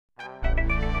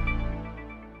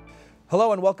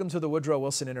Hello and welcome to the Woodrow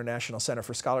Wilson International Center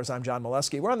for Scholars. I'm John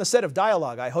Milewski. We're on the set of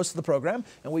Dialogue. I host the program,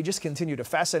 and we just continued a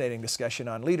fascinating discussion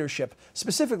on leadership,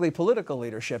 specifically political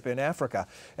leadership in Africa.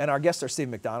 And our guests are Steve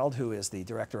McDonald, who is the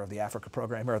director of the Africa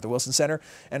program here at the Wilson Center,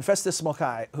 and Festus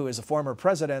Mogae, who is a former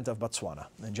president of Botswana.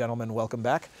 And gentlemen, welcome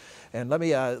back. And let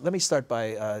me start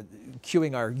by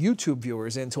cueing our YouTube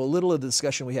viewers into a little of the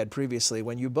discussion we had previously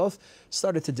when you both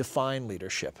started to define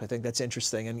leadership. I think that's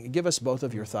interesting. And give us both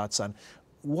of your thoughts on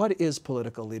what is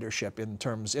political leadership in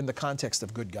the context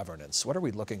of good governance? What are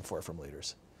we looking for from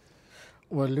leaders?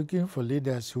 We're looking for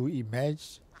leaders who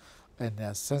emerge and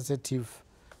are sensitive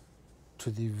to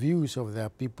the views of their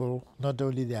people, not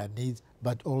only their needs,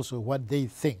 but also what they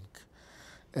think.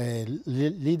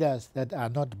 Leaders that are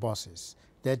not bosses,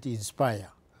 that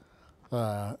inspire,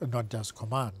 not just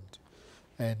command,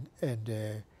 and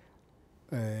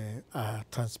are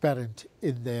transparent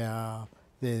in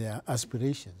their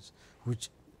aspirations,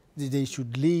 which they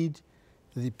should lead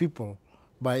the people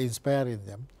by inspiring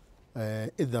them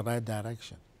in the right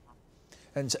direction.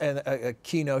 And a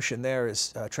key notion there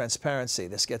is transparency.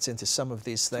 This gets into some of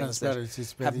these things that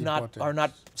are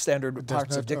not standard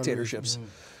parts of dictatorships.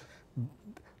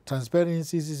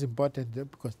 Transparency is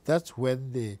important because that's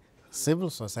when the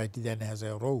civil society then has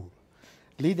a role.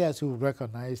 Leaders who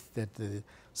recognize that the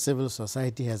civil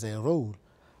society has a role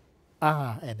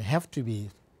are and have to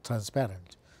be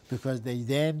transparent, because they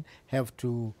then have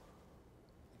to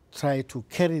try to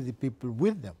carry the people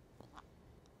with them.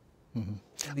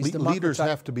 Mm-hmm. Leaders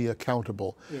have to be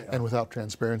accountable, and without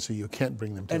transparency, you can't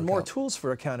bring them to account. And more tools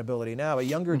for accountability now. A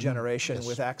younger generation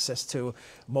with access to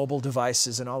mobile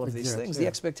devices and all of these things. The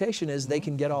expectation is they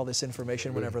can get all this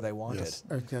information whenever they want it.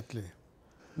 Exactly.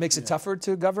 Makes it tougher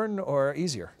to govern or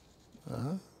easier?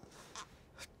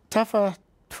 Tougher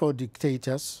for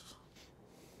dictators,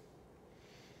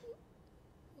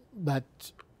 but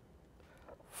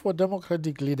for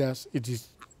democratic leaders, it is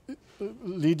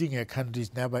leading a country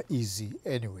is never easy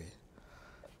anyway.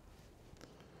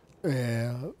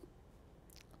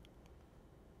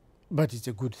 But it's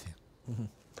a good thing. Mm-hmm.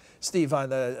 Steve, on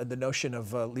the notion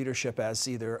of leadership as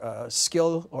either a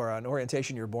skill or an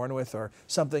orientation you're born with or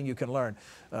something you can learn,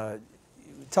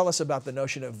 tell us about the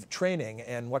notion of training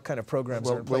and what kind of programs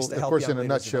are in place to help young leaders. Of course, in a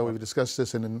nutshell, we've discussed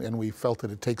this and we felt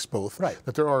that it takes both. Right.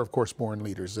 That there are, of course, born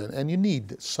leaders, and you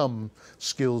need some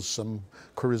skills, some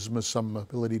charisma, some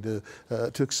ability to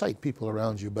excite people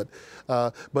around you. But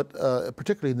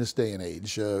particularly in this day and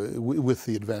age, with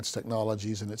the advanced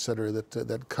technologies and et cetera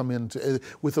that come into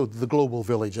with the global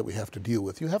village that we have to deal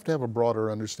with, you have to have a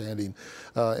broader understanding,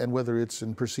 and whether it's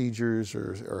in procedures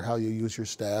or how you use your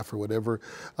staff or whatever,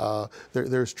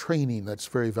 there's training that's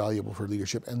very valuable for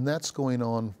leadership, and that's going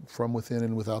on from within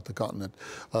and without the continent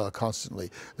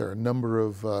constantly. There are a number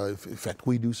of, in fact,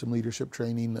 we do some leadership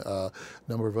training, a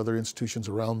number of other institutions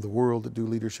around the world that do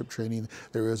leadership training.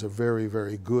 There is a very,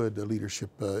 very good leadership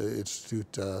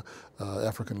institute,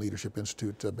 African Leadership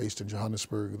Institute based in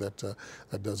Johannesburg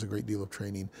that does a great deal of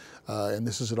training, and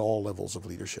this is at all levels of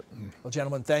leadership. Well,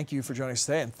 gentlemen, thank you for joining us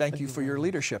today, and thank you for your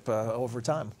leadership over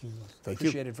time. Thank you.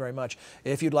 Appreciate it very much.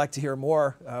 If you'd like to hear more,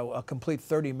 a complete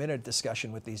 30-minute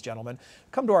discussion with these gentlemen,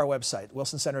 come to our website,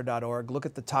 wilsoncenter.org. Look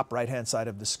at the top right-hand side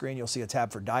of the screen. You'll see a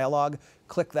tab for Dialogue.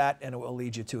 Click that, and it will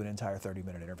lead you to an entire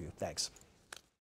 30-minute interview. Thanks.